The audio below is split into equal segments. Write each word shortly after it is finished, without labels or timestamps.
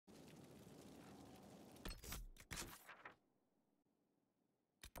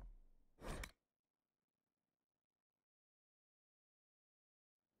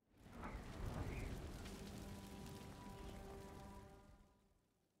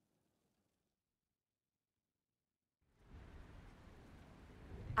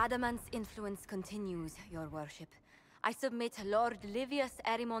Adamant's influence continues, your worship. I submit Lord Livius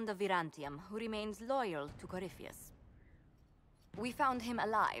Erimond of Virantium, who remains loyal to Corypheus. We found him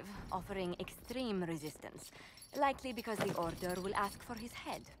alive, offering extreme resistance, likely because the Order will ask for his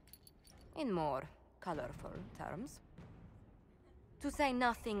head. In more colorful terms. To say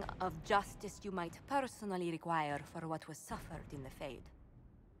nothing of justice you might personally require for what was suffered in the Fade.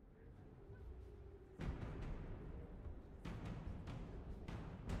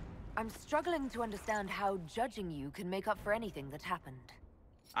 I'm struggling to understand how judging you can make up for anything that happened.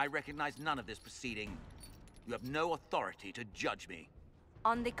 I recognize none of this proceeding. You have no authority to judge me.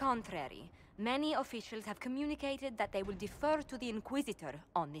 On the contrary, many officials have communicated that they will defer to the Inquisitor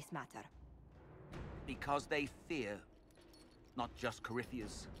on this matter. Because they fear. Not just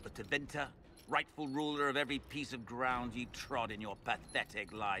Corypheus, but Tevinter, rightful ruler of every piece of ground you trod in your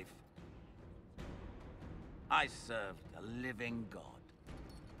pathetic life. I serve the living God.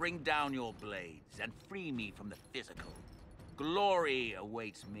 Bring down your blades and free me from the physical. Glory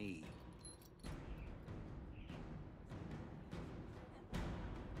awaits me.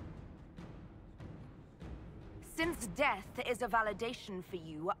 Since death is a validation for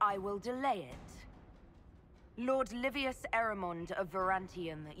you, I will delay it. Lord Livius Erimond of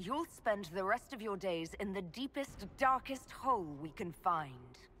Virantium, you'll spend the rest of your days in the deepest, darkest hole we can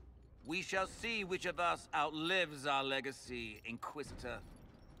find. We shall see which of us outlives our legacy, Inquisitor.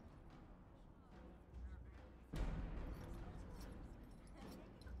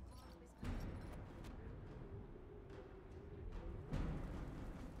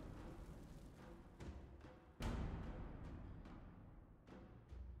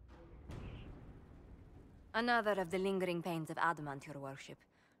 Another of the lingering pains of Adamant, your worship.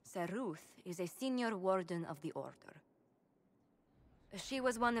 Sir Ruth is a senior warden of the Order. She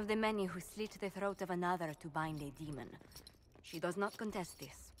was one of the many who slit the throat of another to bind a demon. She does not contest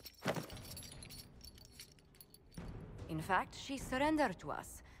this. In fact, she surrendered to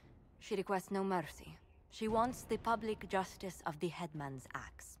us. She requests no mercy. She wants the public justice of the headman's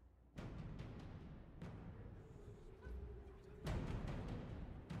axe.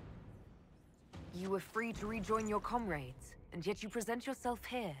 You were free to rejoin your comrades, and yet you present yourself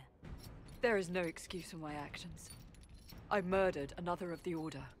here. There is no excuse for my actions. I murdered another of the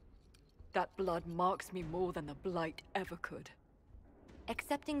Order. That blood marks me more than the Blight ever could.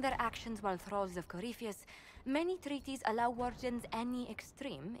 Accepting their actions while thralls of Corypheus, many treaties allow wardens any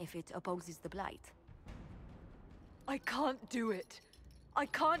extreme if it opposes the Blight. I can't do it. I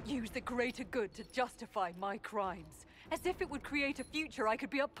can't use the greater good to justify my crimes, as if it would create a future I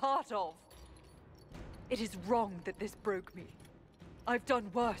could be a part of. It is wrong that this broke me. I've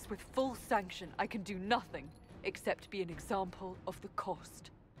done worse with full sanction. I can do nothing except be an example of the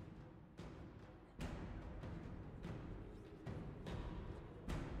cost.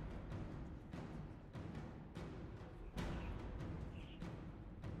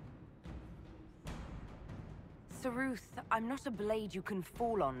 Sir Ruth, I'm not a blade you can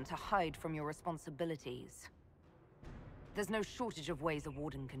fall on to hide from your responsibilities. There's no shortage of ways a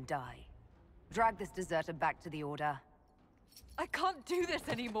warden can die. Drag this deserter back to the Order. I can't do this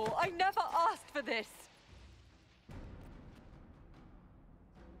anymore. I never asked for this.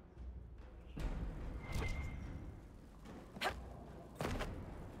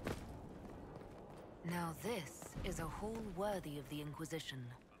 Now this is a haul worthy of the Inquisition.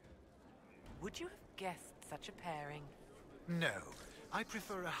 Would you have guessed such a pairing? No, I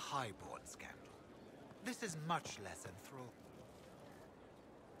prefer a highborn scandal. This is much less enthralling.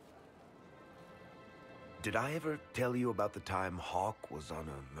 Did I ever tell you about the time Hawk was on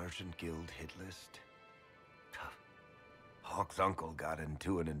a Merchant Guild hit list? Hawk's uncle got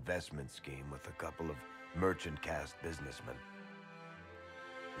into an investment scheme with a couple of merchant caste businessmen.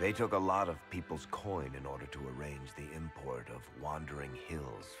 They took a lot of people's coin in order to arrange the import of wandering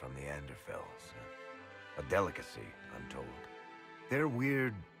hills from the Anderfells. A delicacy, I'm told. Their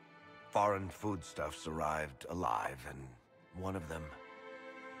weird, foreign foodstuffs arrived alive, and one of them,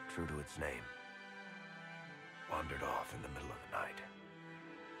 true to its name, wandered off in the middle of the night.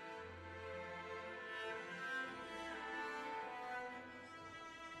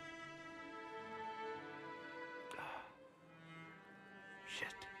 Shit.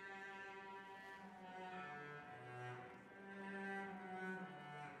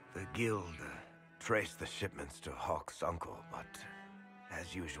 The guild traced the shipments to Hawk's uncle, but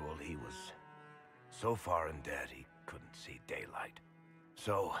as usual, he was so far in debt he couldn't see daylight.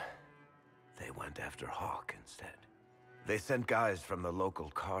 So they went after Hawk instead. They sent guys from the local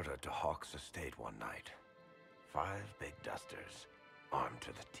carter to Hawk's estate one night. 5 big dusters, armed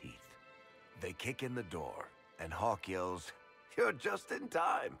to the teeth. They kick in the door, and Hawk yells, You're just in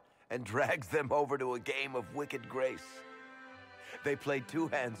time, and drags them over to a game of Wicked Grace. They played 2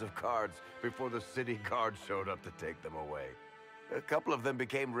 hands of cards before the city guard showed up to take them away. A couple of them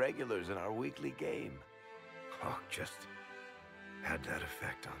became regulars in our weekly game. Oh, just had that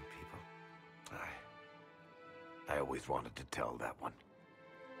effect on people. I always wanted to tell that one.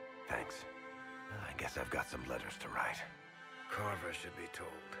 Thanks. I guess I've got some letters to write. Carver should be told.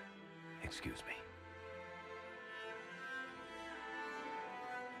 Excuse me.